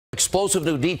Explosive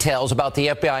new details about the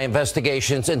FBI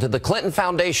investigations into the Clinton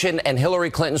Foundation and Hillary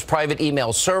Clinton's private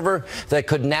email server that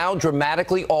could now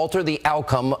dramatically alter the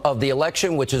outcome of the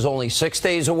election, which is only 6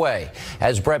 days away.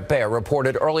 As Brett Baer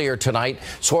reported earlier tonight,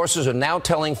 sources are now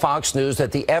telling Fox News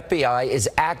that the FBI is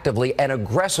actively and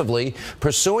aggressively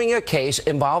pursuing a case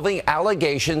involving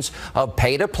allegations of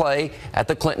pay-to-play at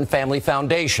the Clinton Family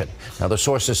Foundation. Now, the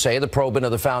sources say the probe into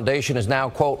the foundation is now,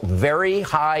 quote, very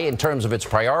high in terms of its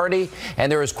priority,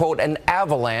 and there is, quote, an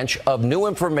avalanche of new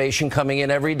information coming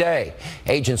in every day.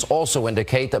 Agents also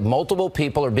indicate that multiple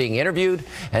people are being interviewed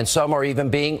and some are even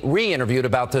being re-interviewed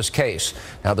about this case.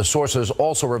 Now, the sources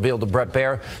also revealed to Brett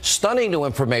Baer stunning new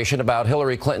information about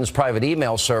Hillary Clinton's private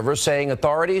email server, saying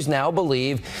authorities now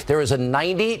believe there is a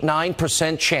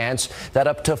 99% chance that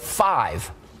up to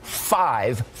five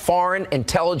foreign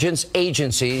intelligence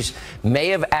agencies may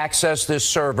have accessed this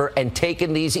server and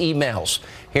taken these emails.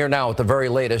 Here now with the very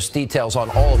latest details on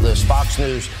all of this, Fox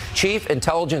News Chief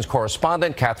Intelligence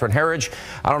Correspondent Catherine Herridge.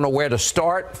 I don't know where to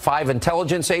start. 5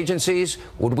 intelligence agencies.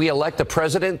 Would we elect a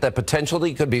president that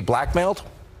potentially could be blackmailed?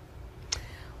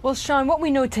 Well, Sean, what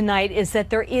we know tonight is that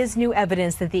there is new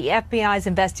evidence that the FBI's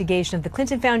investigation of the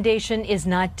Clinton Foundation is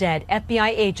not dead. FBI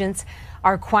agents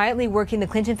are quietly working the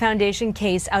Clinton Foundation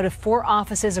case out of 4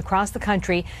 offices across the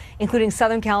country, including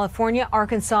Southern California,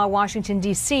 Arkansas, Washington,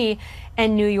 D.C.,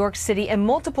 and New York City. And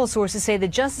multiple sources say the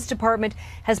Justice Department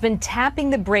has been tapping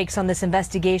the brakes on this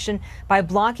investigation by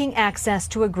blocking access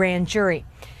to a grand jury.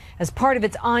 As part of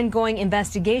its ongoing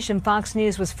investigation, Fox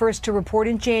News was first to report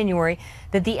in January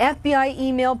that the FBI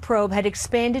email probe had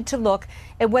expanded to look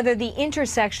at whether the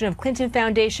intersection of Clinton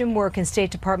Foundation work and State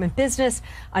Department business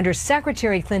under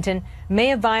Secretary Clinton may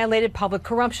have violated public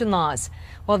corruption laws,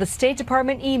 while the State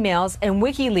Department emails and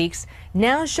WikiLeaks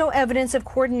now show evidence of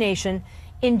coordination.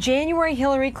 In January,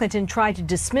 Hillary Clinton tried to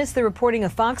dismiss the reporting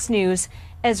of Fox News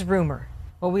as rumor.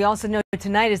 What we also know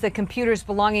tonight is that computers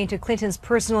belonging to Clinton's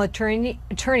personal attorney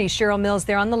Cheryl Mills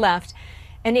there on the left,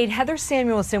 and aide Heather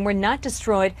Samuelson were not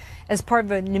destroyed as part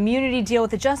of an immunity deal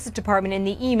with the Justice Department in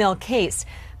the email case.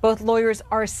 Both lawyers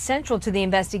are central to the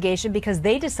investigation because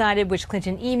they decided which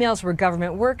Clinton emails were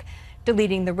government work,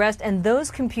 deleting the rest, and those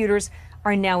computers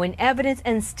are now in evidence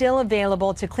and still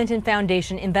available to Clinton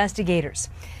Foundation investigators.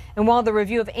 And while the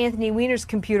review of Anthony Weiner's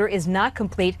computer is not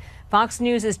complete, Fox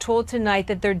News is told tonight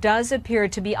that there does appear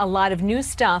to be a lot of new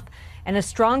stuff and a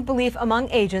strong belief among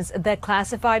agents that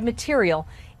classified material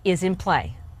is in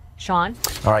play. Sean?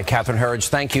 All right, Catherine Herridge,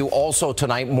 thank you. Also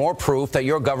tonight, more proof that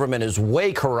your government is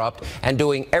way corrupt and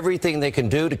doing everything they can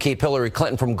do to keep Hillary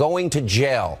Clinton from going to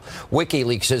jail.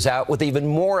 WikiLeaks is out with even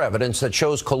more evidence that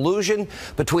shows collusion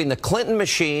between the Clinton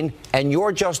machine and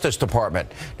your Justice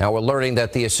Department. Now, we're learning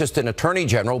that the Assistant Attorney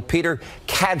General, Peter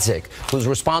Kadzik, who's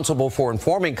responsible for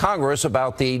informing Congress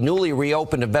about the newly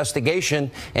reopened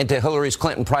investigation into Hillary's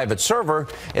Clinton private server,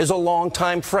 is a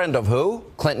longtime friend of who?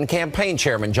 Clinton campaign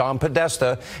chairman John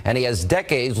Podesta, and he has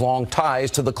decades-long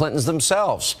ties to the Clintons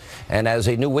themselves. And as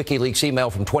a new WikiLeaks email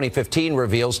from 2015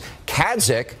 reveals,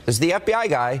 Kadzik is the FBI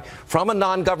guy from a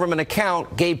non-government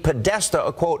account, gave Podesta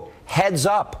a, quote, heads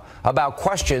up about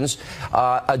questions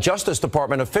a Justice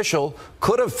Department official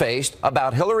could have faced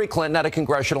about Hillary Clinton at a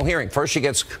congressional hearing. First, she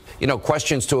gets,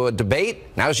 questions to a debate.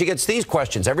 Now she gets these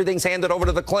questions. Everything's handed over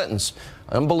to the Clintons.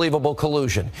 Unbelievable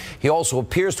collusion. He also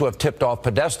appears to have tipped off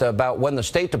Podesta about when the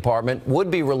State Department would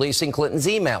be releasing Clinton's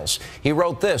emails. He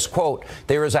wrote this, quote,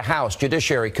 there is a House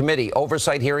Judiciary Committee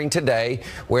oversight hearing today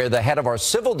where the head of our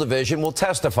civil division will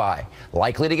testify,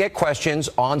 likely to get questions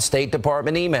on State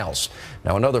Department emails.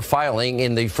 Now, another filing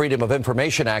in the Freedom of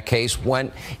Information Act case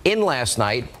went in last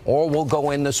night, or will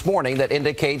go in this morning, that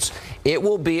indicates it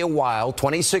will be a while,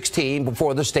 2016,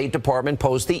 before the State Department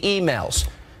posts the emails.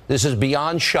 This is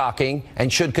beyond shocking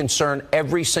and should concern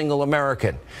every single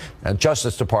American. Now,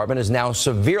 Justice Department is now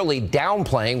severely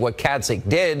downplaying what Kadzik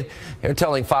did. They're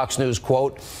telling Fox News,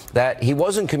 quote, that he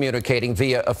wasn't communicating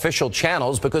via official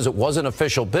channels because it wasn't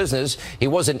official business. He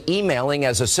wasn't emailing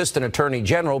as Assistant Attorney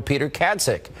General Peter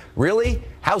Kadzik. Really?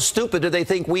 How stupid do they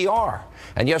think we are?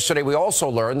 And yesterday, we also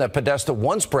learned that Podesta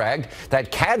once bragged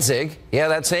that Kadzik, yeah,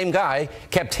 that same guy,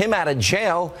 kept him out of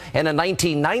jail in a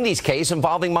 1990s case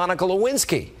involving Monica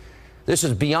Lewinsky. This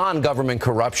is beyond government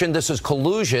corruption. This is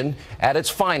collusion at its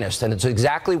finest. And it's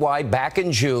exactly why back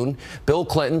in June, Bill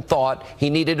Clinton thought he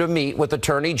needed to meet with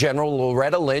Attorney General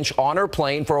Loretta Lynch on her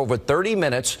plane for over 30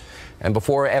 minutes and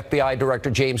before FBI Director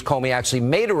James Comey actually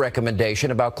made a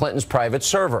recommendation about Clinton's private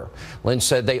server. Lynch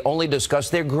said they only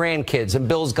discussed their grandkids and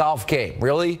Bill's golf game.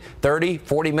 Really? 30,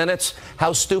 40 minutes?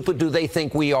 How stupid do they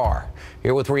think we are?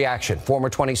 Here with reaction, former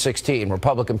 2016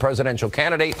 Republican presidential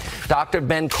candidate Dr.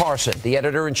 Ben Carson, the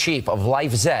editor-in-chief of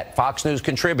Life Zet, Fox News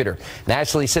contributor,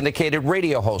 nationally syndicated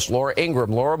radio host Laura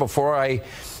Ingraham. Laura, before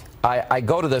I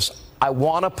go to this, I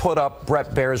want to put up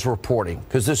Bret Baier's reporting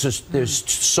because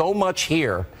there's so much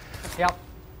here. Yep.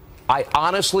 I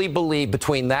honestly believe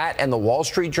between that and the Wall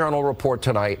Street Journal report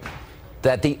tonight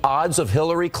that the odds of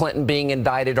Hillary Clinton being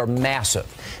indicted are massive.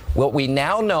 What we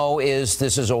now know is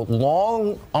this is a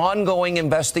long, ongoing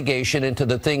investigation into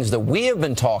the things that we have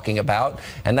been talking about,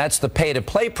 and that's the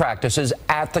pay-to-play practices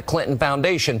at the Clinton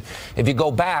Foundation. If you go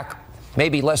back,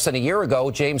 maybe less than a year ago,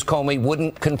 James Comey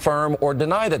wouldn't confirm or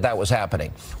deny that that was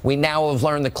happening. We now have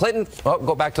learned the Clinton,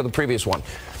 go back to the previous one.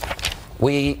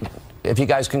 If you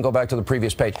guys can go back to the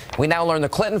previous page, we now learn the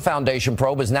Clinton Foundation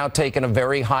probe has now taken a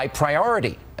very high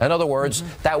priority. In other words,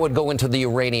 that would go into the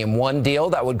Uranium One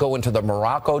deal, that would go into the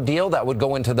Morocco deal, that would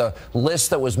go into the list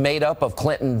that was made up of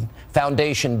Clinton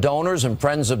Foundation donors and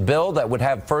friends of Bill that would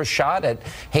have first shot at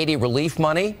Haiti relief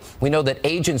money. We know that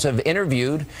agents have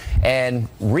interviewed and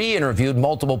re-interviewed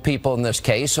multiple people in this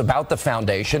case about the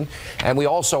foundation. And we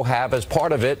also have, as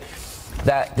part of it,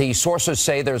 that the sources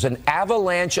say there's an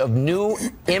avalanche of new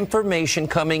information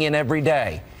coming in every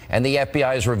day. And the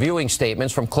FBI is reviewing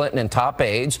statements from Clinton and top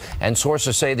aides, and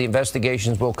sources say the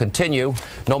investigations will continue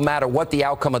no matter what the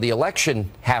outcome of the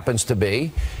election happens to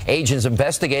be. Agents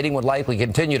investigating would likely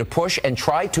continue to push and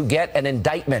try to get an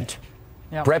indictment.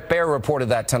 Yep. Bret Baier reported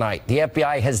that tonight. The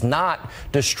FBI has not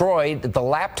destroyed the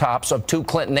laptops of two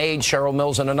Clinton aides, Cheryl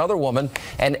Mills and another woman,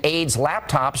 and aides'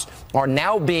 laptops are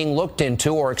now being looked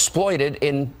into or exploited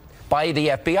by the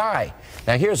FBI.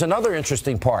 Now, here's another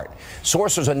interesting part.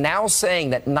 Sources are now saying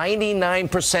that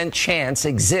 99% chance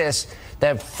exists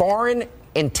that foreign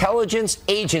intelligence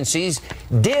agencies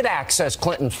did access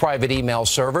Clinton's private email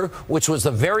server, which was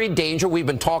the very danger we've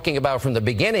been talking about from the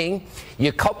beginning.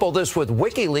 You couple this with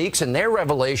WikiLeaks and their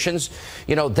revelations,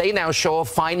 you know, they now show a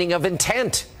finding of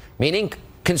intent, meaning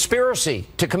conspiracy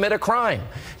to commit a crime.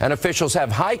 And officials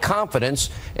have high confidence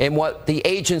in what the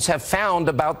agents have found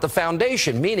about the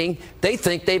foundation, meaning they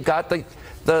think they've got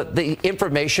the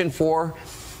information for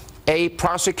a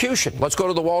prosecution. Let's go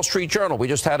to the Wall Street Journal. We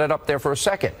just had it up there for a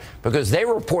second because they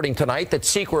were reporting tonight that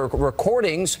secret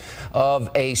recordings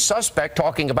of a suspect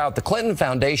talking about the Clinton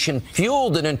Foundation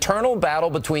fueled an internal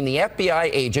battle between the FBI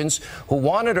agents who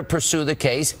wanted to pursue the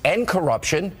case and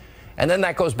corruption. And then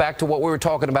that goes back to what we were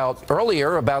talking about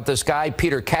earlier about this guy,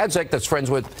 Peter Kadzak, that's friends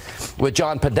with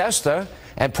John Podesta.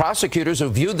 And prosecutors who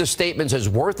viewed the statements as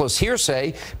worthless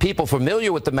hearsay, people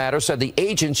familiar with the matter said the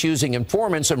agents using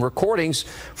informants and recordings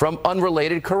from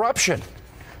unrelated corruption.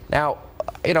 Now,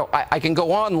 you know, I can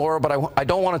go on, Laura, but I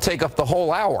don't want to take up the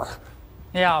whole hour.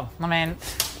 Yeah, I mean,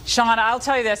 Sean, I'll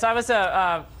tell you this. I was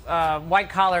a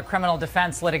white-collar criminal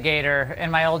defense litigator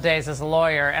in my old days as a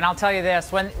lawyer. And I'll tell you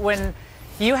this. When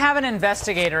you have an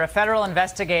investigator, a federal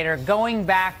investigator, going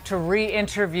back to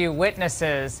re-interview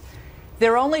witnesses,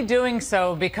 they're only doing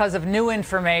so because of new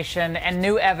information and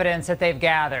new evidence that they've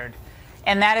gathered.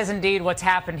 And that is indeed what's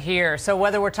happened here. So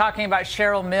whether we're talking about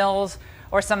Cheryl Mills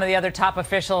or some of the other top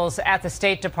officials at the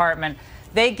State Department,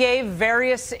 they gave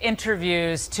various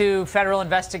interviews to federal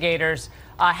investigators,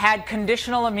 had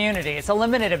conditional immunity. It's a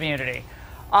limited immunity.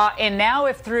 And now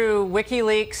if through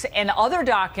WikiLeaks and other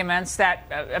documents that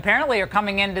apparently are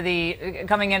coming into the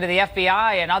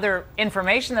FBI and other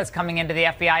information that's coming into the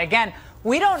FBI, again,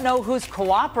 we don't know who's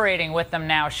cooperating with them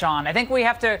now, Sean. I think we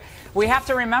have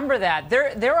to remember that.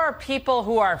 There are people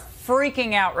who are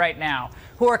freaking out right now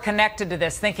who are connected to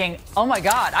this thinking, oh my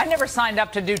God, I never signed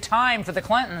up to do time for the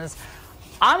Clintons.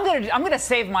 I'm gonna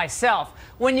save myself.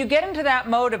 When you get into that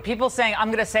mode of people saying,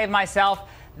 I'm gonna save myself,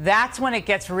 that's when it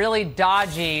gets really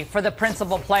dodgy for the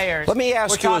principal players. Let me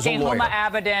ask you as a lawyer. We're talking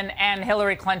Huma Abedin and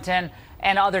Hillary Clinton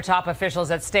and other top officials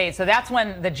at state. So that's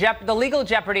when the legal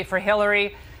jeopardy for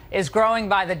Hillary is growing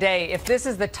by the day, if this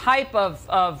is the type of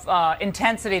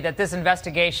intensity that this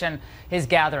investigation is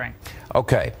gathering.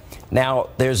 Okay. Now,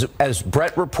 there's, as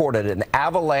Bret reported, an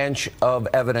avalanche of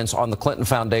evidence on the Clinton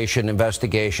Foundation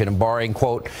investigation, and barring,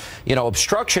 quote, you know,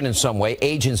 obstruction in some way,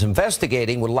 agents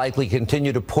investigating would likely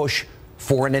continue to push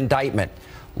for an indictment.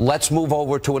 Let's move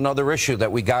over to another issue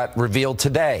that we got revealed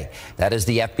today. That is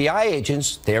the FBI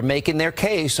agents. They're making their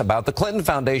case about the Clinton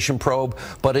Foundation probe,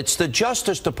 but it's the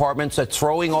Justice Department that's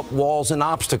throwing up walls and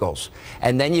obstacles.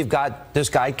 And then you've got this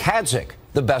guy, Kadzak.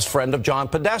 the best friend of John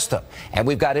Podesta. And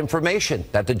we've got information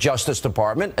that the Justice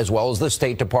Department, as well as the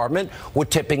State Department, were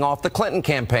tipping off the Clinton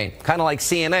campaign, kind of like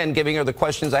CNN giving her the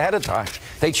questions ahead of time.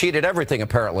 They cheated everything,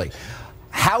 apparently.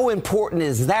 How important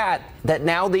is that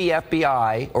now the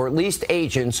FBI, or at least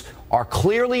agents, are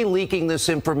clearly leaking this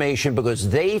information because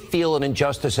they feel an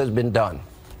injustice has been done?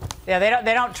 Yeah,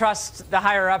 they don't trust the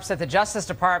higher-ups at the Justice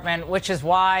Department, which is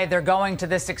why they're going to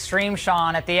this extreme,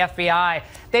 Sean, at the FBI.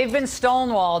 They've been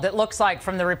stonewalled, it looks like,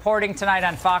 from the reporting tonight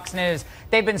on Fox News.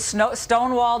 They've been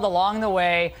stonewalled along the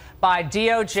way by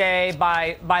DOJ,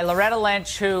 by Loretta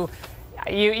Lynch, who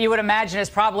you would imagine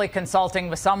is probably consulting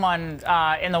with someone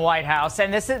in the White House.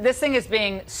 And this thing is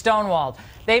being stonewalled.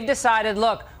 They've decided,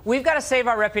 look, we've got to save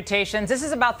our reputations. This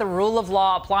is about the rule of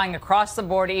law applying across the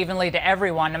board evenly to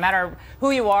everyone, no matter who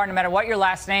you are, no matter what your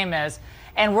last name is.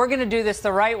 And we're going to do this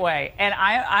the right way. And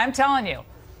I'm telling you,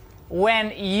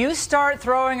 when you start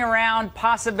throwing around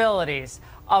possibilities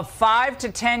of 5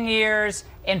 to 10 years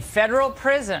in federal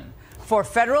prison for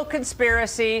federal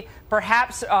conspiracy,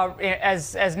 perhaps,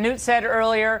 as Newt said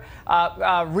earlier,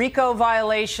 RICO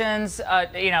violations,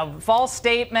 false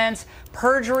statements,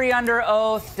 perjury under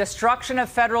oath, destruction of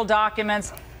federal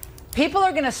documents, people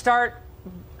are going to start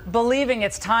believing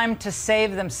it's time to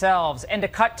save themselves and to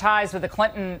cut ties with the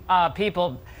Clinton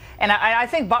people. And I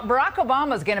think Barack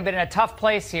Obama is going to be in a tough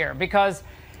place here, because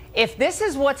if this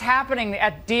is what's happening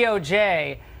at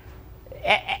DOJ,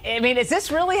 I mean, is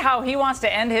this really how he wants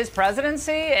to end his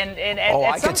presidency? And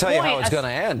I can tell you how it's going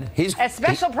to end. He's a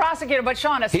special prosecutor, but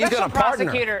Sean, a special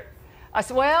prosecutor.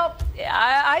 Well,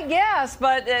 I guess,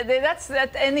 but that's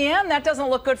in the end, that doesn't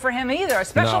look good for him either. A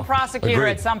special prosecutor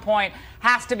at some point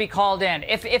has to be called in.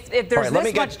 If there's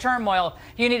this much turmoil,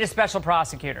 you need a special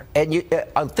prosecutor. And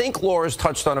I think Laura's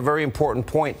touched on a very important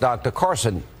point, Dr.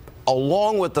 Carson,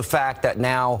 along with the fact that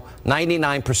now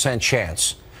 99%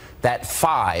 chance that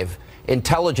 5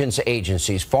 intelligence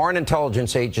agencies, foreign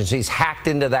intelligence agencies, hacked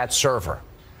into that server.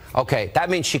 Okay, that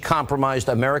means she compromised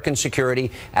American security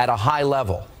at a high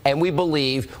level. And we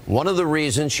believe one of the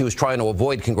reasons she was trying to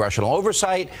avoid congressional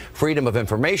oversight, Freedom of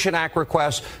Information Act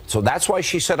requests. So that's why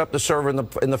she set up the server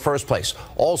in the first place.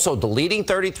 Also, deleting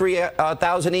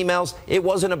 33,000 emails. It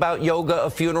wasn't about yoga, a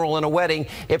funeral, and a wedding.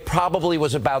 It probably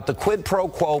was about the quid pro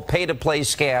quo pay-to-play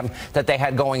scam that they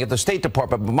had going at the State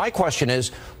Department. But my question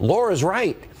is, Laura's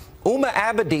right. Uma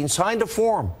Abedin signed a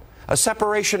form, a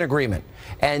separation agreement,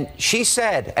 and she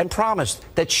said and promised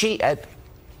that she,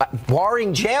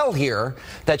 barring jail here,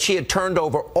 that she had turned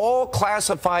over all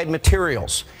classified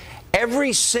materials.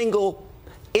 Every single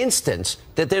instance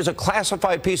that there's a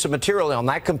classified piece of material on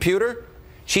that computer,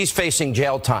 she's facing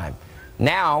jail time.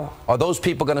 Now, are those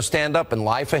people going to stand up and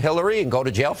lie for Hillary and go to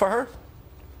jail for her?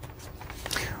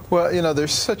 Well, you know,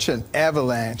 there's such an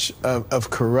avalanche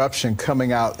of corruption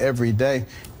coming out every day.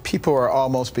 People are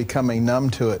almost becoming numb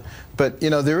to it. But,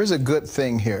 you know, there is a good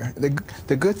thing here.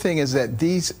 The good thing is that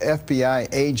these FBI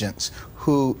agents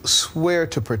who swear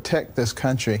to protect this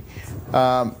country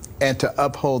and to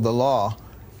uphold the law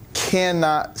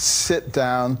cannot sit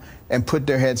down and put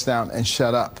their heads down and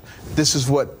shut up. This is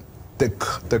what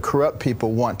the corrupt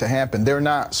people want to happen. They're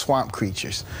not swamp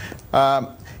creatures.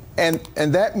 And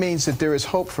that means that there is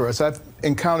hope for us. I've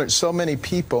encountered so many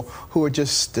people who are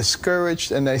just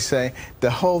discouraged, and they say the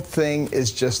whole thing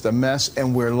is just a mess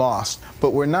and we're lost.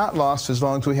 But we're not lost as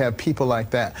long as we have people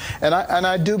like that. And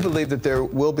I do believe that there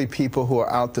will be people who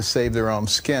are out to save their own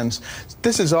skins.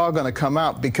 This is all going to come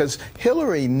out because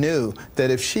Hillary knew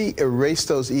that if she erased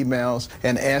those emails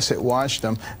and asset washed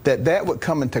them, that would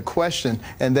come into question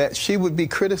and that she would be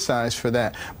criticized for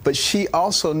that. But she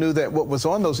also knew that what was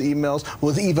on those emails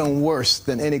was even worse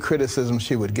than any criticism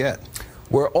she would get.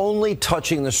 We're only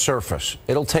touching the surface.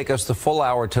 It'll take us the full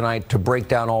hour tonight to break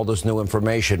down all this new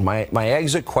information. My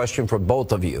exit question for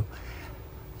both of you.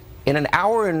 In an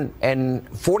hour and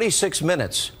 46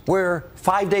 minutes, we're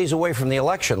 5 days away from the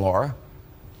election, Laura.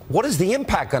 What is the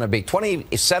impact going to be?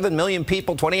 27 million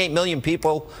people, 28 million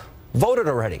people voted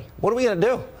already. What are we going to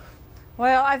do?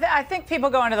 Well, I think people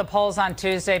going to the polls on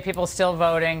Tuesday, people still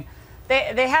voting.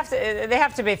 They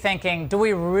have to be thinking, do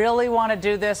we really want to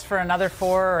do this for another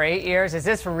 4 or 8 years? Is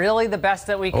this really the best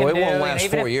that we can do? It won't last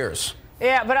 4 years.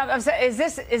 Yeah, but I'm saying,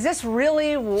 is this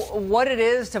really what it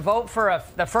is to vote for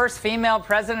the first female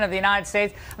president of the United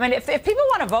States? I mean, if people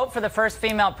want to vote for the first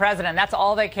female president, that's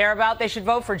all they care about, they should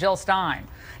vote for Jill Stein.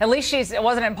 At least she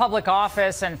wasn't in public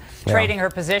office and trading her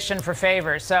position for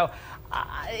favors. So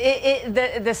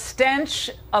the stench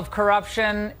of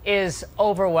corruption is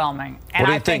overwhelming. And what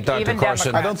do you think, Dr.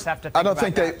 Carson? Democrats have to think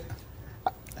about that.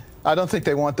 I don't think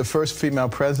they want the first female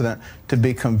president to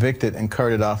be convicted and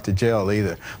carted off to jail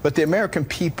either. But the American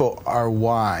people are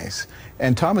wise.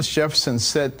 And Thomas Jefferson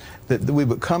said that we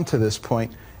would come to this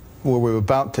point where we were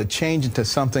about to change into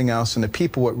something else, and the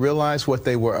people would realize what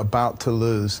they were about to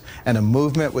lose, and a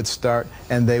movement would start,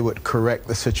 and they would correct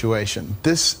the situation.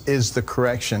 This is the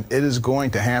correction. It is going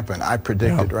to happen. I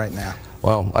predict it right now.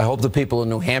 Well, I hope the people in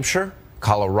New Hampshire,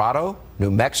 Colorado,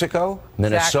 New Mexico,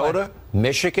 Minnesota,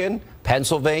 Michigan,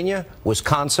 Pennsylvania,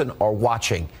 Wisconsin are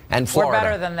watching, and Florida. We're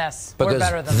better than this. Because We're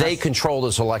better than they this. control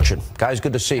this election. Guys,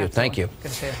 good to see you. Absolutely. Thank you. Good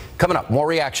to see you. Coming up, more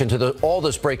reaction to all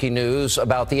this breaking news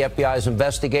about the FBI's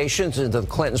investigations into the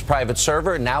Clintons' private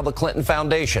server and now the Clinton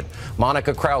Foundation.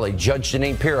 Monica Crowley, Judge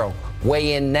Jeanine Pirro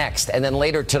weigh in next. And then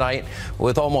later tonight,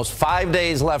 with almost 5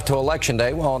 days left to Election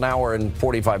Day, well, an hour and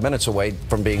 45 minutes away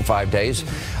from being 5 days,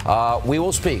 we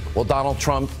will speak with Donald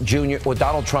Trump Jr., with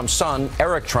Donald Trump's son,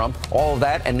 Eric Trump. All of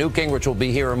that, and Newt Gingrich will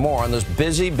be here and more on this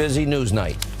busy, busy news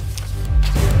night.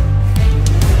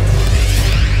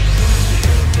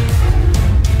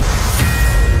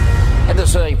 And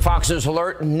this is a Fox News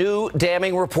alert. New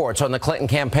damning reports on the Clinton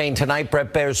campaign tonight.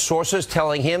 Brett Baer's sources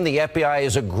telling him the FBI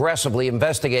is aggressively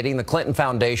investigating the Clinton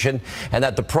Foundation and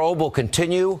that the probe will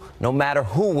continue no matter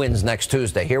who wins next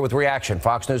Tuesday. Here with reaction,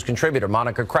 Fox News contributor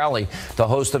Monica Crowley, the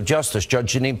host of Justice,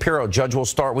 Judge Jeanine Pirro. Judge, we'll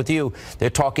start with you. They're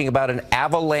talking about an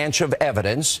avalanche of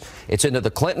evidence. It's into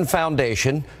the Clinton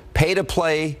Foundation,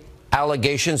 pay-to-play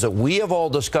allegations that we have all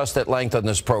discussed at length on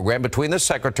this program between the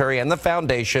secretary and the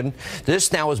foundation.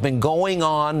 This now has been going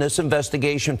on, this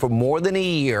investigation, for more than a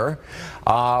year.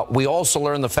 We also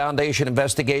learned the foundation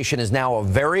investigation is now a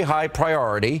very high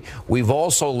priority. We've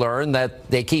also learned that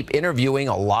they keep interviewing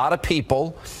a lot of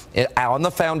people on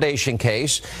the foundation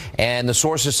case, and the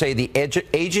sources say the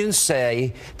agents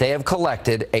say they have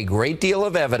collected a great deal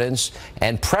of evidence,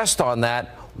 and pressed on that,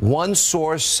 one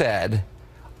source said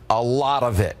a lot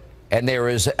of it. And there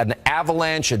is an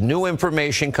avalanche of new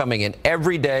information coming in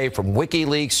every day from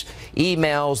WikiLeaks,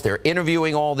 emails. They're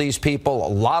interviewing all these people.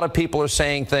 A lot of people are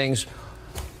saying things.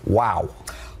 Wow.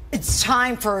 It's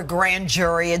time for a grand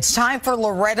jury. It's time for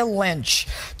Loretta Lynch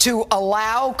to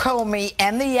allow Comey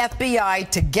and the FBI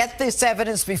to get this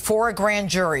evidence before a grand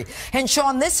jury. And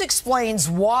Sean, this explains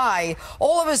why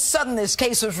all of a sudden this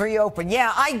case was reopened.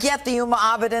 Yeah, I get the Uma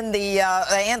Abedin,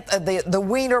 the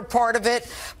Wiener part of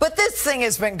it, but this thing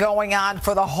has been going on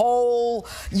for the whole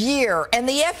year. And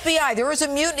the FBI, there is a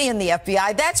mutiny in the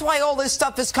FBI. That's why all this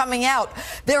stuff is coming out.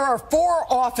 There are 4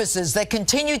 offices that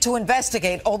continue to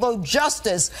investigate, although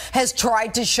Justice has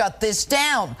tried to shut this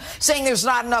down, saying there's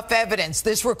not enough evidence.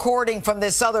 This recording from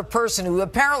this other person, who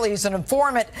apparently is an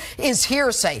informant, is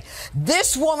hearsay.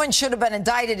 This woman should have been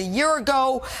indicted a year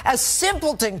ago. A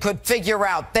simpleton could figure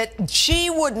out that she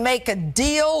would make a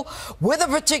deal with a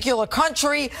particular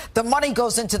country. The money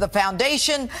goes into the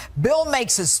foundation. Bill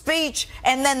makes a speech,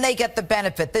 and then they get the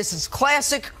benefit. This is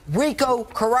classic RICO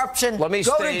corruption. Go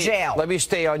to jail. Let me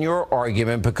stay on your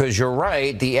argument, because you're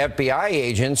right. The FBI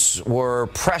agents were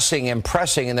pressing and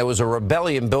pressing, and there was a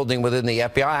rebellion building within the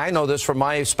FBI. I know this from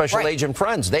my special agent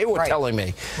friends. They were telling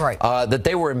me that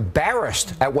they were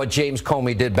embarrassed at what James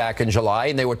Comey did back in July,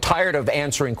 and they were tired of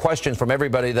answering questions from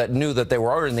everybody that knew that they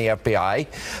were in the FBI.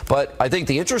 But I think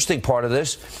the interesting part of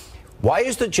this, why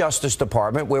is the Justice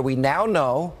Department, where we now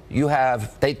know you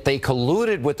have, they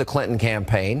colluded with the Clinton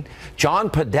campaign. John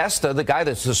Podesta, the guy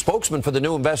that's the spokesman for the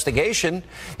new investigation,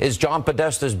 is John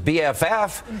Podesta's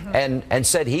BFF, and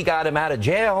said he got him out of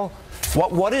jail.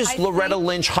 What is Loretta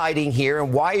Lynch hiding here,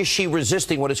 and why is she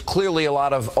resisting what is clearly a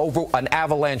lot of an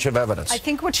avalanche of evidence? I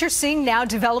think what you're seeing now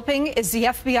developing is the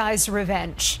FBI's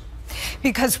revenge.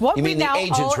 Because what you we mean now the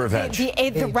agents' revenge?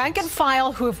 The rank and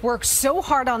file who have worked so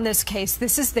hard on this case,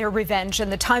 this is their revenge,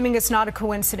 and the timing is not a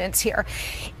coincidence here.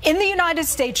 In the United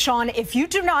States, Sean, if you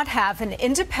do not have an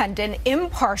independent,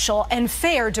 impartial, and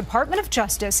fair Department of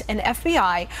Justice and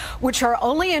FBI, which are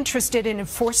only interested in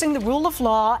enforcing the rule of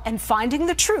law and finding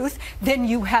the truth, then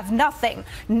you have nothing.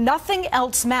 Nothing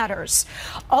else matters.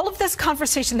 All of this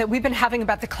conversation that we've been having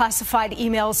about the classified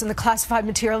emails and the classified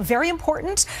material, very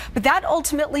important, but that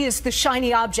ultimately is the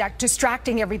shiny object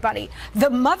distracting everybody. The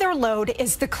mother lode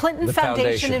is the Clinton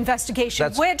Foundation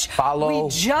investigation, which we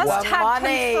just had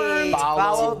confirmed.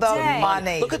 Follow the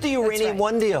money. Look at the Uranium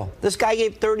One deal. This guy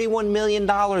gave $31 million,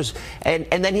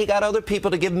 and then he got other people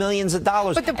to give millions of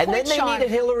dollars. And then they needed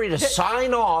Hillary to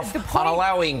sign off on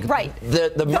allowing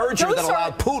the merger that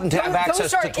allowed Putin to have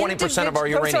access to 20% of our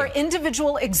uranium. Those are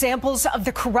individual examples of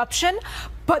the corruption.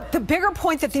 But the bigger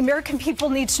point that the American people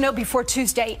need to know before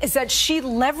Tuesday is that she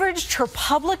leveraged her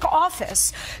public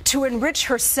office to enrich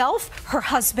herself, her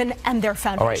husband, and their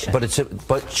foundation. All right,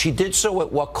 but she did so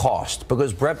at what cost?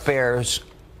 Because Brett Baer's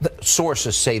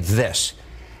sources say this.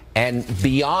 And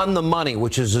beyond the money,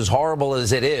 which is as horrible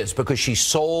as it is, because she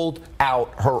sold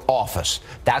out her office.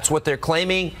 That's what they're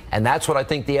claiming, and that's what I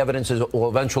think the evidence will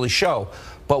eventually show.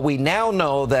 But we now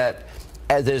know that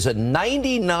there's a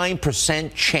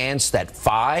 99% chance that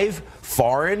 5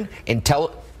 foreign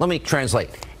let me translate,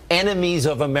 enemies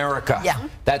of America,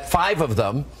 that 5 of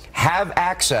them have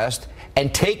accessed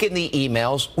and taken the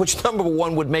emails, which number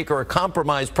one would make her a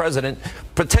compromised president,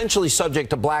 potentially subject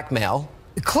to blackmail.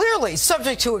 Clearly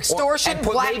subject to extortion,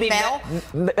 blackmail.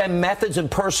 And methods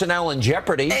and personnel in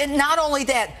jeopardy. And not only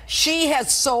that, she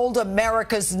has sold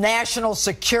America's national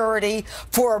security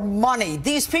for money.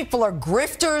 These people are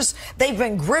grifters. They've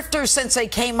been grifters since they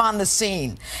came on the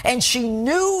scene. And she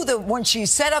knew that when she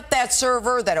set up that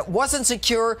server that it wasn't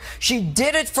secure. She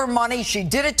did it for money. She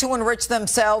did it to enrich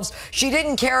themselves. She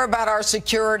didn't care about our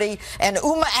security. And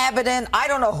Uma Abedin, I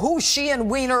don't know who she and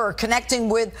Weiner are connecting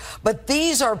with, but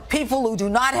these are people who do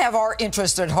not have our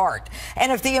interest at heart.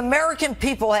 And if the American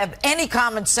people have any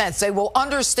common sense, they will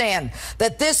understand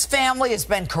that this family has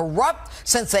been corrupt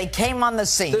since they came on the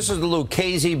scene. This is the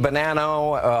Lucchese,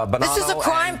 Bonanno. This is a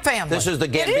crime family. This is the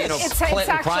Gambino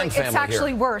Clinton crime family. It's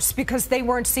actually worse because they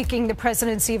weren't seeking the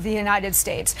presidency of the United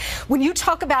States. When you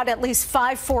talk about at least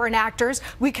 5 foreign actors,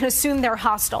 we can assume they're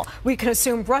hostile. We can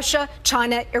assume Russia,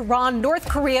 China, Iran, North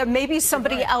Korea, maybe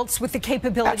somebody else with the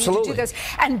capability to do this.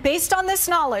 And based on this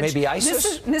knowledge, maybe ISIS?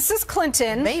 Mrs.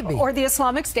 Clinton, or the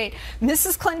Islamic State,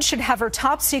 Mrs. Clinton should have her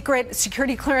top secret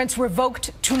security clearance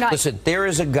revoked tonight. Listen, there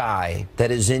is a guy that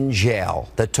is in jail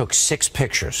that took 6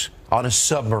 pictures on a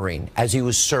submarine as he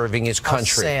was serving his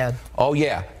country. How sad. Oh,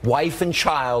 yeah. Wife and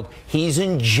child. He's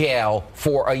in jail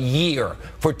for a year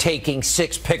for taking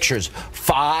 6 pictures.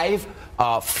 5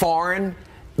 foreign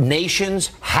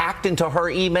nations hacked into her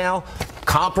email,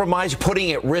 compromised,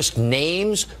 putting at risk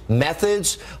names,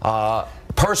 methods,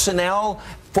 personnel.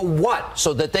 For what?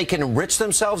 So that they can enrich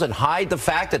themselves and hide the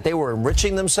fact that they were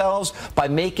enriching themselves by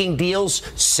making deals,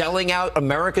 selling out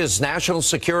America's national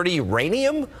security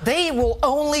uranium? They will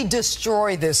only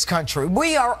destroy this country.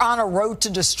 We are on a road to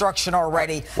destruction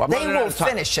already. Well, they will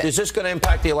finish it. Is this going to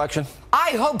impact the election? I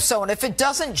hope so. And if it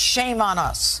doesn't, shame on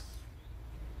us.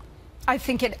 I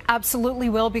think it absolutely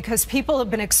will, because people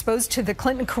have been exposed to the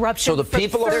Clinton corruption. So the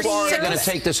people of Florida are years. going to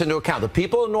take this into account. The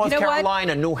people of North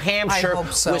Carolina, New Hampshire,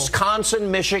 Wisconsin,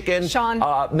 Michigan,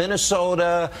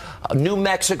 Minnesota, New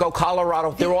Mexico,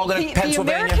 Colorado, they're all going to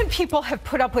Pennsylvania. The American people have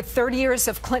put up with 30 years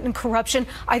of Clinton corruption.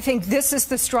 I think this is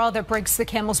the straw that breaks the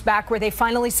camel's back, where they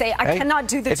finally say, I cannot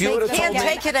do this. They can't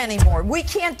take it anymore. We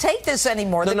can't take this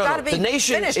anymore. They've got to be finished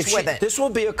with it. This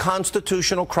will be a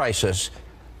constitutional crisis.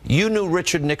 You knew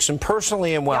Richard Nixon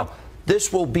personally and well.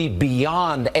 This will be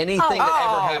beyond anything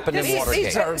that ever happened in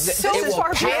Watergate. It will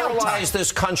paralyze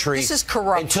this country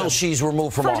until she's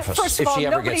removed from office. First of all,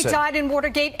 nobody died in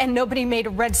Watergate, and nobody made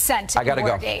a red cent in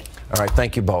Watergate. All right,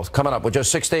 thank you both. Coming up with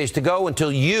just 6 days to go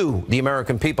until you, the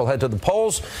American people, head to the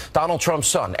polls. Donald Trump's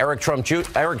son, Eric Trump,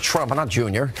 not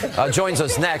Jr., joins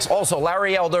us next. Also,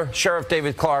 Larry Elder, Sheriff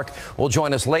David Clark will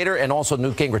join us later, and also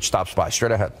Newt Gingrich stops by.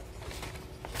 Straight ahead.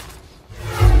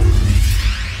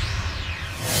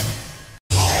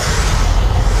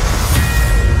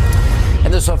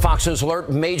 This is a Fox News alert.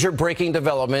 Major breaking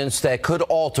developments that could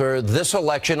alter this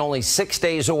election only 6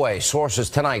 days away. Sources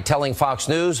tonight telling Fox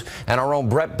News and our own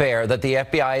Brett Baer that the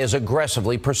FBI is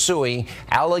aggressively pursuing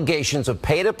allegations of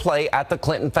pay-to-play at the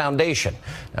Clinton Foundation.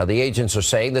 Now, the agents are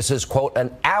saying this is, quote,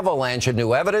 an avalanche of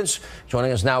new evidence.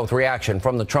 Joining us now with reaction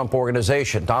from the Trump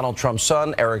Organization, Donald Trump's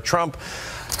son, Eric Trump.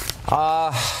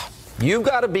 You've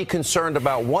got to be concerned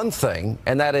about one thing,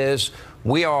 and that is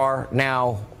we are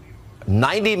now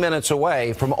 90 minutes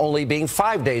away from only being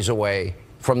 5 days away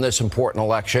from this important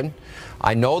election.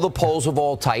 I know the polls have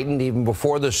all tightened even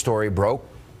before this story broke.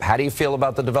 How do you feel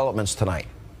about the developments tonight?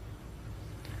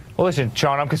 Well, listen,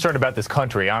 Sean, I'm concerned about this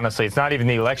country. Honestly, it's not even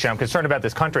the election. I'm concerned about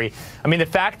this country. I mean, the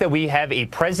fact that we have a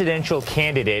presidential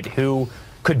candidate who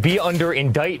could be under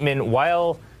indictment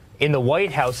while in the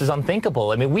White House is unthinkable.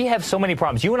 I mean, we have so many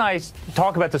problems. You and I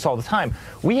talk about this all the time.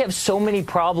 We have so many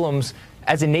problems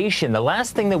as a nation. The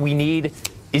last thing that we need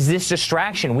is this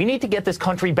distraction. We need to get this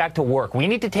country back to work. We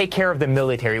need to take care of the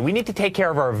military. We need to take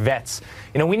care of our vets.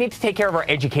 You know, we need to take care of our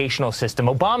educational system.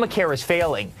 Obamacare is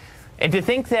failing. And to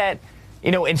think that,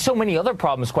 you know, and so many other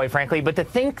problems, quite frankly, but to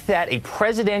think that a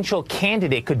presidential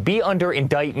candidate could be under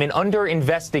indictment, under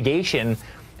investigation,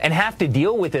 and have to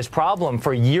deal with this problem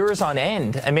for years on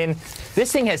end. I mean,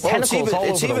 this thing has tentacles all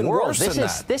over the world.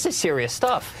 This is serious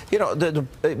stuff. You know,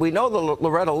 we know the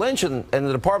Loretta Lynch and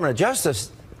the Department of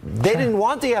Justice, they didn't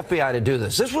want the FBI to do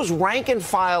this. This was rank and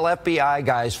file FBI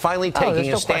guys finally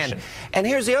taking a stand. And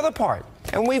here's the other part.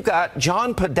 And we've got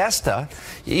John Podesta,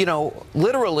 you know,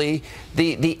 literally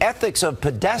the ethics of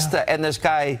Podesta and this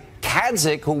guy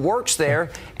Kadzik, who works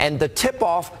there, and the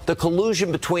tip-off, the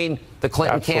collusion between the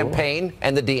Clinton campaign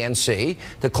and the DNC,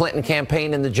 the Clinton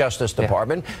campaign and the Justice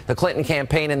Department, the Clinton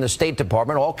campaign and the State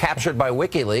Department, all captured by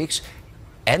WikiLeaks,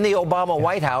 and the Obama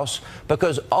White House,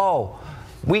 because,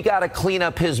 we got to clean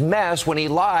up his mess when he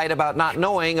lied about not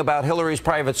knowing about Hillary's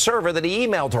private server that he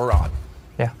emailed her on.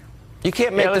 Yeah. You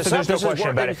can't make this up. There's no question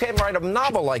about it. You can't write a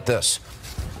novel like this.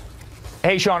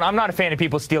 Hey, Sean, I'm not a fan of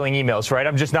people stealing emails, right?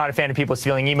 I'm just not a fan of people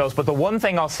stealing emails. But the one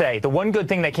thing I'll say, the one good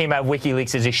thing that came out of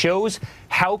WikiLeaks is it shows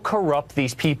how corrupt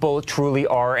these people truly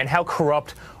are and how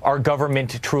corrupt our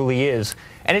government truly is.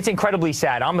 And it's incredibly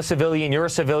sad. I'm a civilian. You're a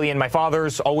civilian. My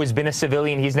father's always been a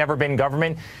civilian. He's never been in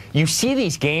government. You see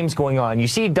these games going on. You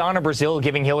see Donna Brazile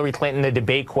giving Hillary Clinton the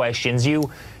debate questions.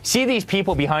 You see these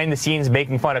people behind the scenes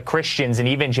making fun of Christians and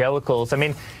evangelicals. I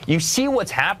mean, you see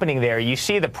what's happening there. You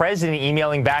see the president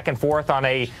emailing back and forth on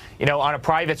a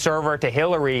private server to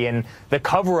Hillary, and the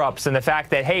cover-ups and the fact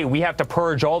that, hey, we have to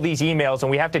purge all these emails and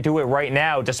we have to do it right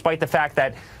now, despite the fact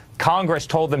that Congress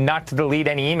told them not to delete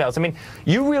any emails. I mean,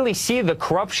 you really see the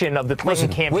corruption of the Clinton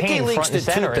campaign WikiLeaks front and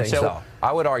did center. two things, though,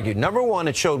 I would argue. Number one,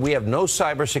 it showed we have no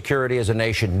cybersecurity as a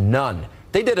nation, none.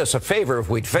 They did us a favor if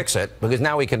we'd fix it, because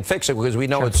now we can fix it because we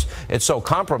know it's so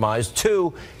compromised.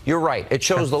 Two, you're right. It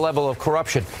shows the level of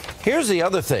corruption. Here's the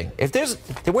other thing. If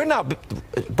we're not,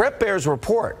 Brett Baer's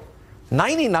report,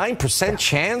 99%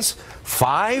 chance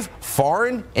 5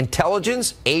 foreign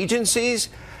intelligence agencies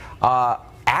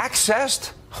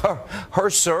accessed her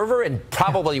server and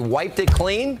probably wiped it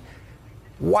clean.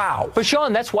 Wow. But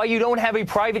Sean, that's why you don't have a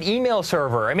private email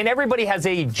server. I mean, everybody has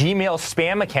a Gmail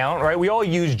spam account, right? We all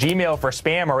use Gmail for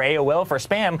spam or AOL for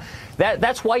spam.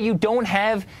 That's why you don't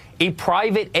have a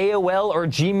private AOL or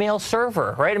Gmail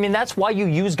server, right? I mean, that's why you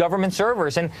use government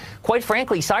servers. And quite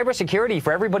frankly, cybersecurity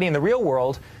for everybody in the real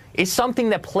world is something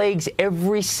that plagues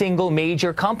every single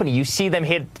major company. You see them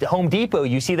hit Home Depot.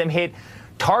 You see them hit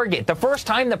Target. The first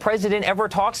time the president ever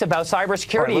talks about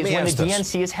cybersecurity is when the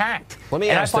DNC is hacked. And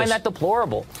I find that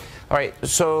deplorable. All right,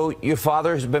 so your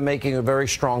father has been making a very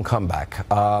strong comeback.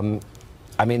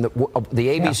 I mean, the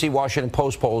ABC Washington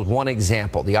Post poll is one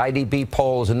example. The IDB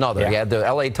poll is another. He had the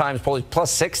LA Times poll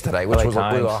 +6 today, which was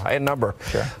a high number.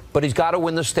 But he's got to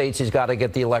win the states. He's got to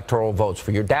get the electoral votes.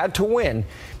 For your dad to win,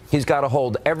 he's got to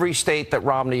hold every state that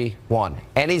Romney won.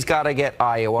 And he's got to get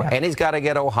Iowa, and he's got to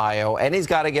get Ohio, and he's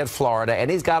got to get Florida, and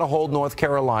he's got to hold North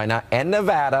Carolina, and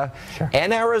Nevada,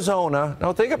 and Arizona.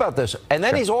 Now, think about this. And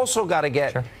then he's also got to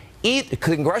get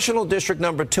Congressional District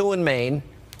number 2 in Maine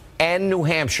and New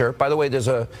Hampshire. By the way, there's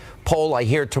a poll I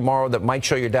hear tomorrow that might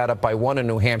show your dad up by 1 in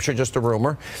New Hampshire, just a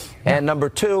rumor. And number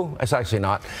 2, it's actually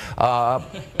not.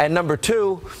 And number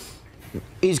 2,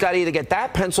 he's got to either get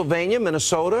that, Pennsylvania,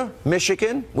 Minnesota,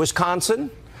 Michigan, Wisconsin.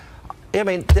 I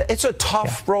mean, it's a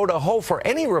tough road to hoe for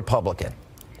any Republican.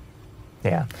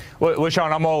 Yeah. Well,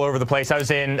 Sean, I'm all over the place. I was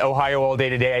in Ohio all day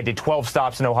today. I did 12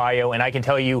 stops in Ohio, and I can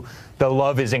tell you the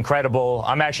love is incredible.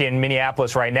 I'm actually in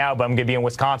Minneapolis right now, but I'm going to be in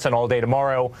Wisconsin all day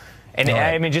tomorrow. And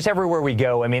I mean, just everywhere we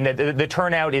go, I mean, the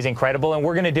turnout is incredible, and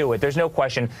we're going to do it. There's no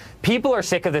question. People are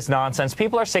sick of this nonsense.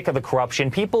 People are sick of the corruption.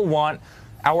 People want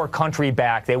our country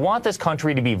back. They want this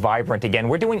country to be vibrant again.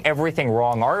 We're doing everything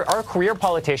wrong. Our career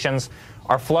politicians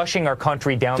are flushing our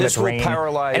country down the drain. This will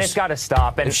paralyze. And it's got to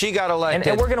stop. And if she got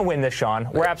elected, and we're going to win this, Sean.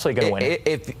 We're absolutely going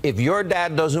to win. If your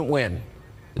dad doesn't win,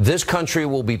 this country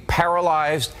will be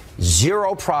paralyzed,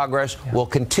 zero progress. We'll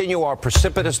continue our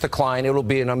precipitous decline. It will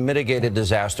be an unmitigated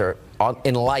disaster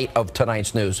in light of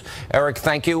tonight's news. Eric,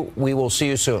 thank you. We will see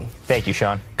you soon. Thank you,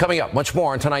 Sean. Coming up, much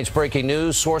more on tonight's breaking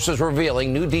news. Sources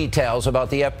revealing new details about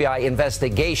the FBI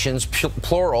investigations,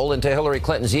 plural, into Hillary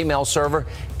Clinton's email server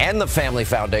and the Family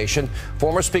Foundation.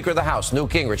 Former Speaker of the House, Newt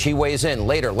Gingrich, he weighs in.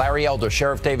 Later, Larry Elder,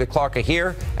 Sheriff David Clark are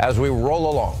here as we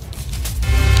roll along.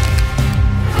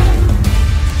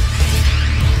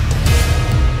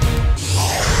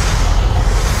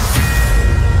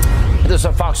 This is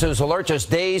a Fox Fox News alert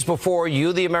just days before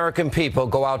you, the American people,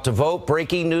 go out to vote.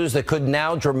 Breaking news that could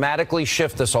now dramatically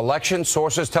shift this election.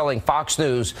 Sources telling Fox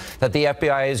News that the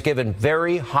FBI has given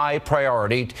very high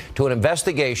priority to an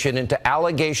investigation into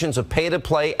allegations of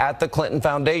pay-to-play at the Clinton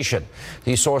Foundation.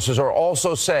 These sources are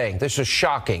also saying, this is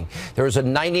shocking, there is a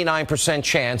 99%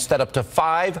 chance that up to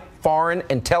 5 foreign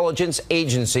intelligence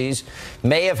agencies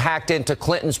may have hacked into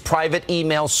Clinton's private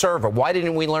email server. Why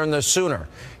didn't we learn this sooner?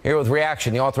 Here with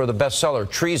reaction, the author of the bestseller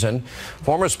Treason,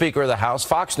 former Speaker of the House,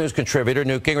 Fox News contributor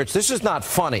Newt Gingrich. This is not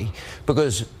funny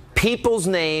because people's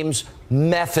names,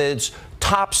 methods,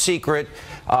 top secret.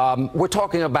 We're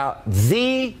talking about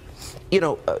the,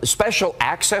 special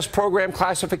access program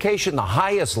classification, the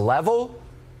highest level,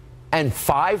 and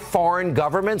 5 foreign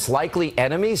governments, likely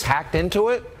enemies, hacked into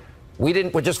it.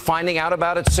 We're just finding out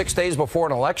about it 6 days before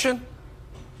an election?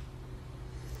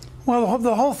 Well,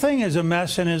 the whole thing is a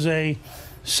mess and is a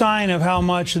sign of how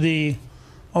much the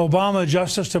Obama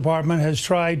Justice Department has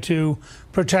tried to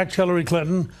protect Hillary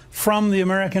Clinton from the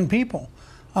American people.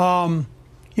 You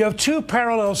have 2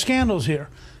 parallel scandals here.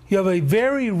 You have a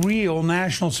very real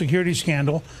national security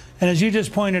scandal, and as you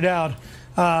just pointed out,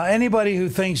 anybody who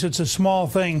thinks it's a small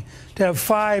thing to have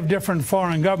 5 different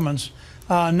foreign governments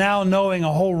now knowing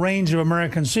a whole range of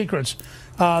American secrets,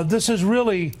 this is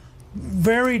really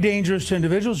very dangerous to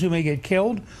individuals who may get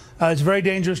killed. It's very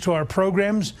dangerous to our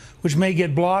programs, which may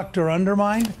get blocked or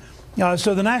undermined.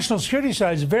 So the national security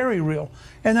side is very real.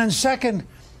 And then second,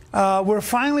 we're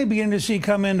finally beginning to see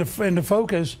come into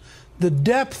focus the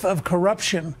depth of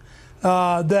corruption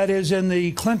that is in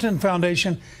the Clinton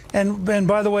Foundation. And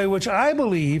by the way, which I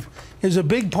believe is a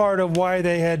big part of why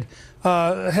they had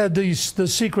the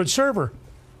secret server.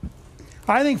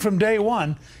 I think from day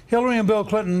one, Hillary and Bill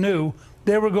Clinton knew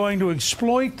they were going to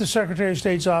exploit the Secretary of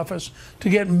State's office to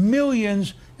get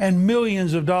millions and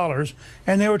millions of dollars,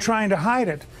 and they were trying to hide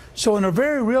it. So in a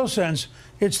very real sense,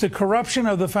 it's the corruption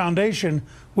of the foundation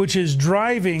which is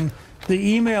driving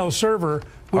the email server,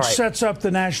 which sets up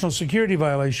the national security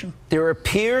violation. There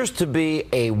appears to be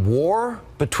a war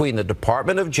between the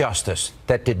Department of Justice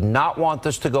that did not want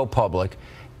this to go public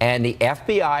and the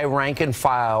FBI rank and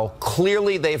file.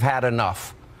 Clearly they've had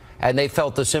enough. And they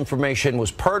felt this information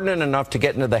was pertinent enough to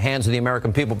get into the hands of the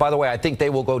American people. By the way, I think they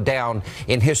will go down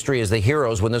in history as the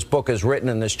heroes when this book is written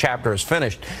and this chapter is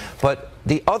finished. But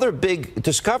the other big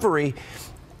discovery,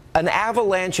 an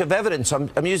avalanche of evidence. I'm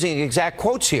using exact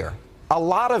quotes here. A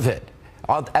lot of it,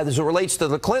 as it relates to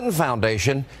the Clinton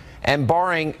Foundation, and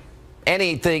barring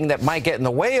anything that might get in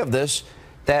the way of this,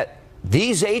 that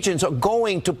these agents are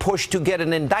going to push to get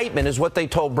an indictment, is what they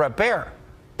told Bret Baier.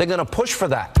 They're going to push for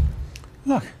that.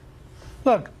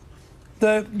 Look,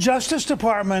 the Justice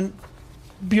Department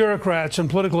bureaucrats and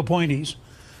political appointees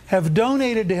have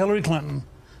donated to Hillary Clinton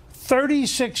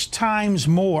 36 times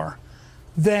more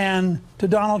than to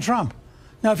Donald Trump.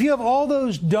 Now, if you have all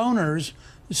those donors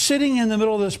sitting in the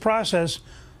middle of this process,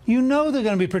 you know they're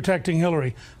going to be protecting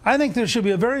Hillary. I think there should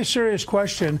be a very serious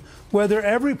question whether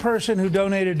every person who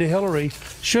donated to Hillary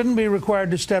shouldn't be required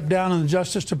to step down in the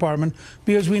Justice Department,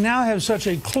 because we now have such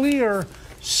a clear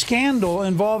scandal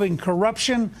involving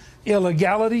corruption,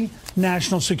 illegality,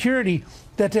 national security,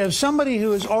 that to have somebody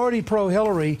who is already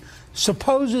pro-Hillary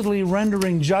supposedly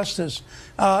rendering justice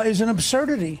is an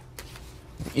absurdity.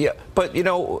 Yeah, but,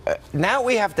 now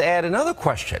we have to add another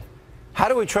question. How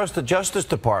do we trust the Justice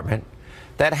Department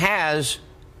that has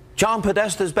John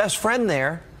Podesta's best friend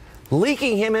there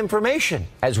leaking him information,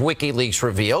 as WikiLeaks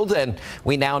revealed, and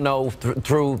we now know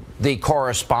through the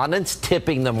correspondence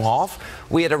tipping them off.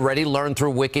 We had already learned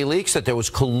through WikiLeaks that there was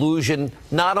collusion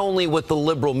not only with the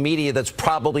liberal media that's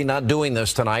probably not doing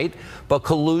this tonight, but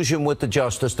collusion with the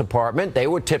Justice Department. They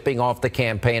were tipping off the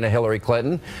campaign of Hillary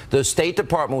Clinton. The State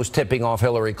Department was tipping off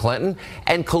Hillary Clinton,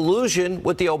 and collusion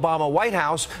with the Obama White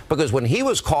House, because when he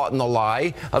was caught in the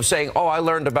lie of saying, oh, I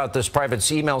learned about this private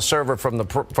email server from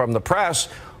the press,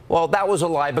 well, that was a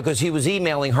lie because he was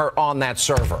emailing her on that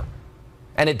server,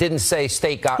 and it didn't say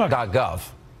state.gov.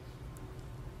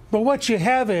 But what you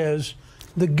have is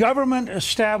the government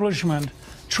establishment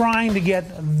trying to get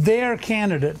their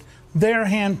candidate, their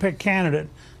hand-picked candidate,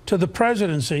 to the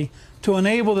presidency to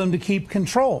enable them to keep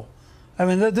control. I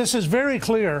mean, this is very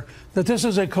clear that this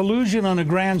is a collusion on a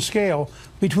grand scale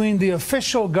between the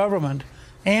official government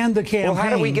and the campaign. Well, how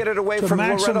do we get it away from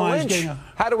Loretta Lynch?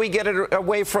 How do we get it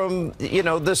away from,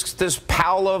 this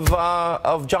pal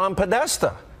of John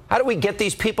Podesta? How do we get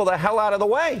these people the hell out of the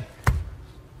way?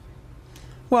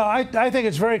 Well, I think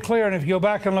it's very clear, and if you go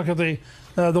back and look at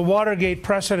the Watergate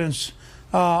precedents,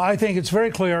 I think it's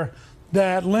very clear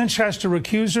that Lynch has to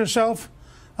recuse herself.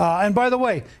 And by the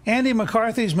way, Andy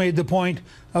McCarthy's made the point,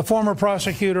 a former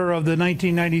prosecutor of the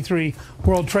 1993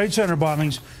 World Trade Center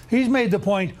bombings, he's made the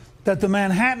point that the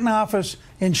Manhattan office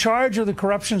in charge of the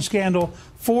corruption scandal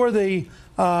for the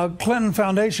Clinton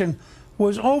Foundation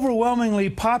was overwhelmingly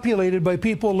populated by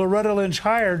people Loretta Lynch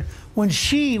hired when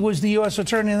she was the U.S.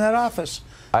 attorney in that office.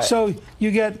 So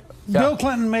you get Bill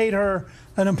Clinton made her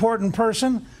an important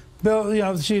person. Bill, you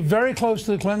know, she's very close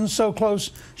to the Clintons, so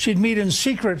close she'd meet in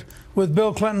secret with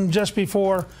Bill Clinton just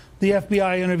before the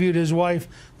FBI interviewed his wife.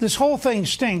 This whole thing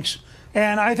stinks,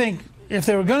 and I think if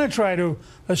they were going to try to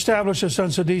establish a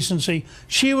sense of decency,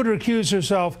 she would recuse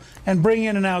herself and bring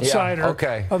in an outsider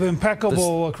of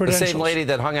impeccable credentials. The same lady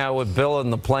that hung out with Bill in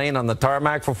the plane on the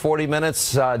tarmac for 40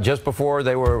 minutes just before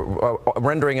they were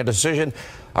rendering a decision.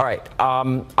 All right,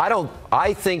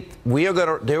 I think we are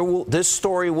going to. This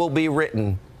story will be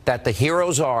written that the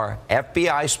heroes are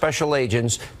FBI special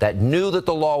agents that knew that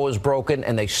the law was broken,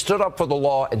 and they stood up for the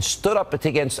law and stood up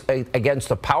against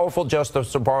the powerful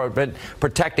Justice Department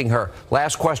protecting her.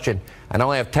 Last question, and I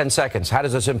only have 10 seconds. How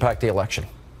does this impact the election?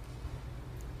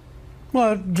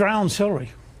 Well, it drowns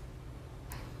Hillary.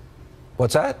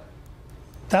 What's that?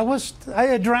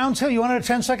 It drowns Hillary. You wanted a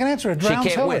 10-second answer? It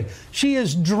drowns Hillary. She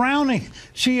is drowning.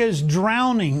 She is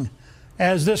drowning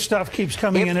as this stuff keeps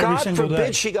coming in every single day. God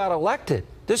forbid she got elected.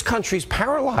 This country's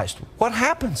paralyzed. What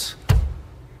happens?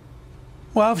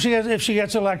 Well, if she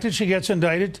gets elected, she gets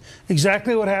indicted.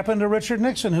 Exactly what happened to Richard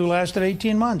Nixon, who lasted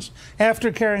 18 months after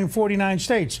carrying 49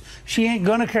 states. She ain't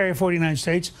going to carry 49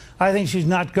 states. I think she's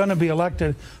not going to be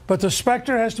elected. But the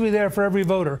specter has to be there for every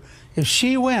voter. If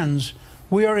she wins,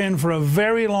 we are in for a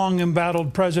very long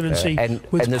embattled presidency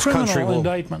with this criminal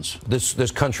indictments. This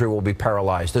country will be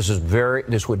paralyzed. This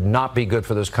would not be good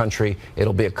for this country.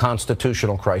 It'll be a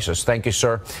constitutional crisis. Thank you,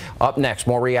 sir. Up next,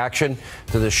 more reaction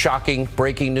to the shocking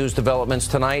breaking news developments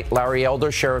tonight. Larry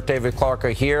Elder, Sheriff David Clark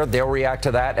are here. They'll react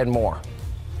to that and more.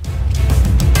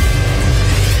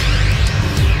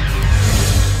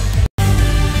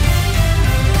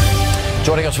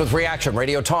 Joining us with reaction,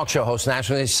 radio talk show host,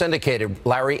 nationally syndicated,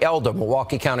 Larry Elder,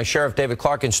 Milwaukee County Sheriff David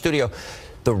Clark in studio.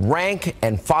 The rank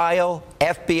and file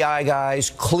FBI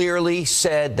guys clearly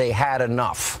said they had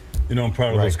enough. You know, I'm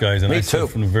proud of those guys. And I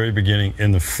said from the very beginning,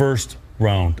 in the first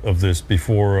round of this,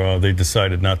 before they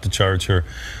decided not to charge her,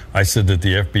 I said that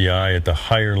the FBI at the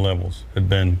higher levels had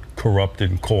been corrupted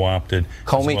and co-opted.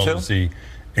 Comey too?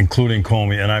 Including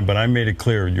Comey, but I made it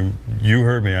clear. You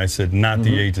heard me. I said not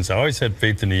the agents. I always had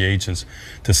faith in the agents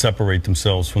to separate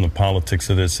themselves from the politics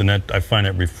of this, and that I find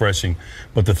that refreshing.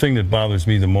 But the thing that bothers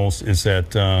me the most is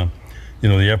that you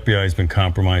know, the FBI has been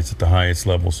compromised at the highest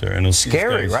levels there, and it's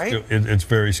scary, right? It's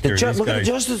very scary. Look at the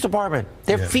Justice Department.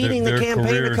 They're feeding the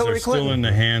campaign of Hillary Clinton. Still in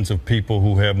the hands of people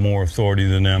who have more authority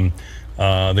than them.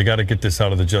 They got to get this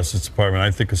out of the Justice Department. I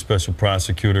think a special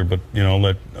prosecutor, but, you know,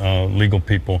 let legal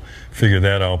people figure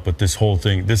that out. But this whole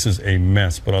thing, this is a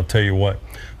mess. But I'll tell you what,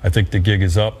 I think the gig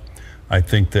is up. I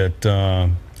think that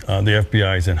the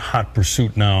FBI is in hot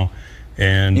pursuit now.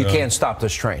 And you can't stop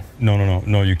this train.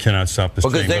 No, you cannot stop this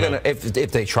train. Because they're going to,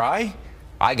 if they try,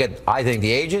 I think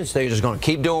the agents, they're just going to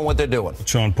keep doing what they're doing.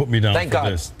 Sean, put me down Thank for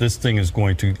God. this. This thing is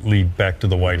going to lead back to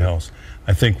the White House.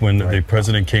 I think when the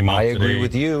president came out today, I agree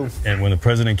with you. And when the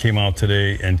president came out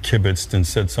today and kibitzed and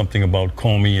said something about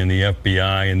Comey and the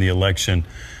FBI and the election,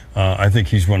 I think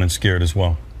he's running scared as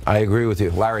well. I agree with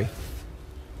you. Larry?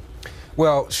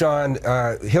 Well, Sean,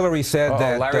 Hillary said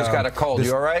that... Larry's got a cold.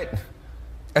 You all right?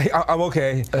 I'm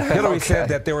okay. Hillary said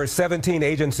that there were 17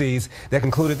 agencies that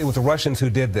concluded it was the Russians who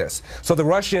did this. So the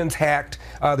Russians hacked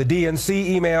the DNC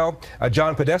email,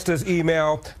 John Podesta's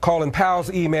email, Colin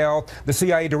Powell's email, the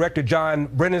CIA Director John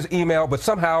Brennan's email, but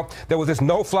somehow there was this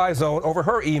no-fly zone over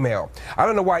her email. I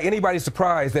don't know why anybody's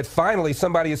surprised that finally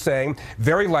somebody is saying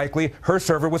very likely her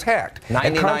server was hacked. 99%.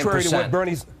 And contrary to what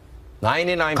Bernie's...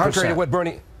 99%. Contrary to what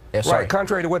Bernie... Yeah, sorry. Right,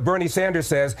 contrary to what Bernie Sanders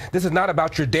says, this is not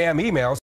about your damn emails.